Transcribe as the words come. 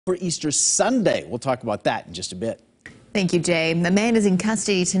for Easter Sunday. We'll talk about that in just a bit. Thank you, Jay. The man is in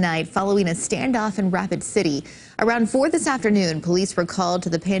custody tonight following a standoff in Rapid City. Around 4 this afternoon, police were called to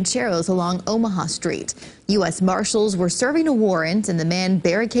the Pancheros along Omaha Street. U.S. Marshals were serving a warrant, and the man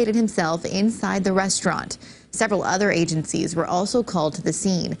barricaded himself inside the restaurant. Several other agencies were also called to the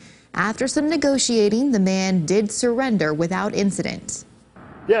scene. After some negotiating, the man did surrender without incident.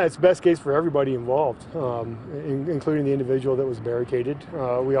 Yeah, it's best case for everybody involved, including the individual that was barricaded.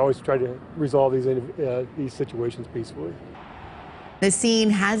 We always try to resolve these situations peacefully. The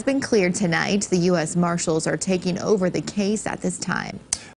scene has been cleared tonight. The U.S. Marshals are taking over the case at this time.